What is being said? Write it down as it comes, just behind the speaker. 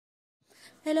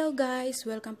Hello guys!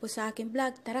 Welcome po sa aking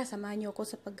vlog. Tara, samahan niyo ako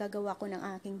sa paggagawa ko ng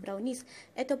aking brownies.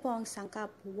 Ito po ang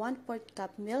sangkap, 1/4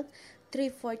 cup milk,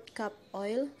 3/4 cup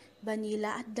oil,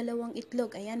 vanilla at 2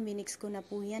 itlog. Ayan, minix ko na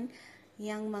po yan,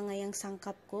 yung mga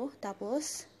sangkap ko.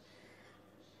 Tapos,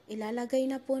 ilalagay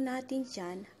na po natin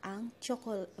dyan ang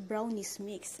brownies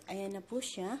mix. Ayan na po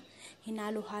siya.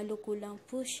 Hinalo-halo ko lang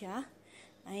po siya.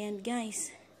 Ayan guys.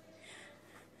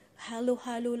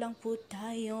 Halo-halo lang po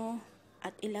tayo.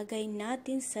 At ilagay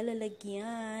natin sa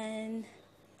lalagyan.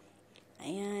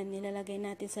 Ayan, nilalagay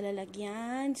natin sa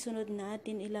lalagyan. Sunod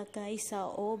natin ilagay sa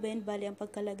oven. Bali, ang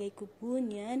pagkalagay ko po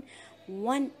niyan,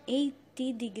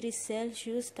 180 degrees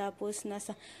Celsius. Tapos,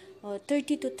 nasa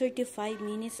 30 to 35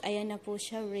 minutes. Ayan na po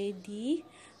siya, ready.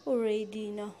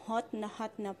 Ready na hot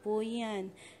na po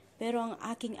yan. Pero ang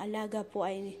aking alaga po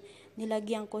ay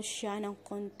nilagyan ko siya ng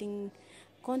konting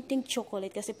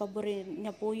chocolate kasi paborito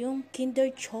niya po yung Kinder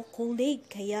Chocolate.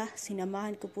 Kaya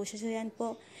sinamahan ko po siya. So yan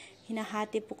po,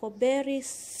 hinahati po ko. Very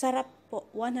sarap po.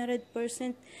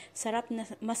 100% sarap na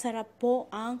masarap po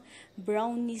ang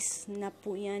brownies na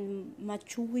po yan.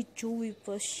 Machewy-chewy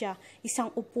po siya. Isang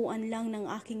upuan lang ng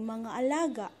aking mga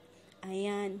alaga.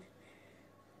 Ayan.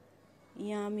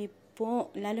 Yummy po.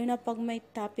 Lalo na pag may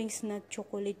toppings na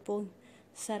chocolate po.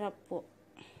 Sarap po.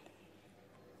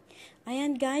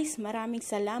 Ayan guys, maraming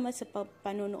salamat sa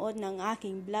panonood ng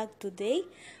aking vlog today.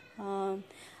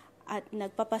 At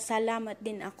nagpapasalamat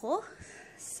din ako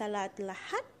sa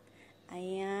lahat-lahat.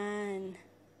 Ayan.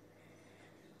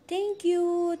 Thank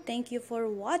you for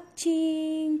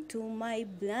watching to my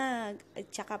vlog. At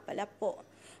saka pala po,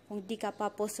 kung di ka pa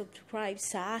po subscribe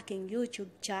sa aking YouTube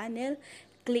channel,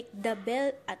 click the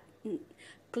bell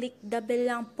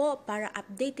lang po para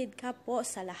updated ka po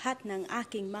sa lahat ng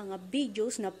aking mga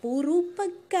videos na puro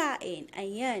pagkain.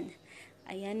 Ayan.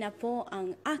 Ayan na po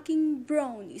ang aking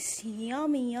brownies.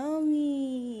 Yummy,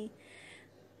 yummy.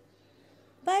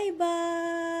 Bye-bye.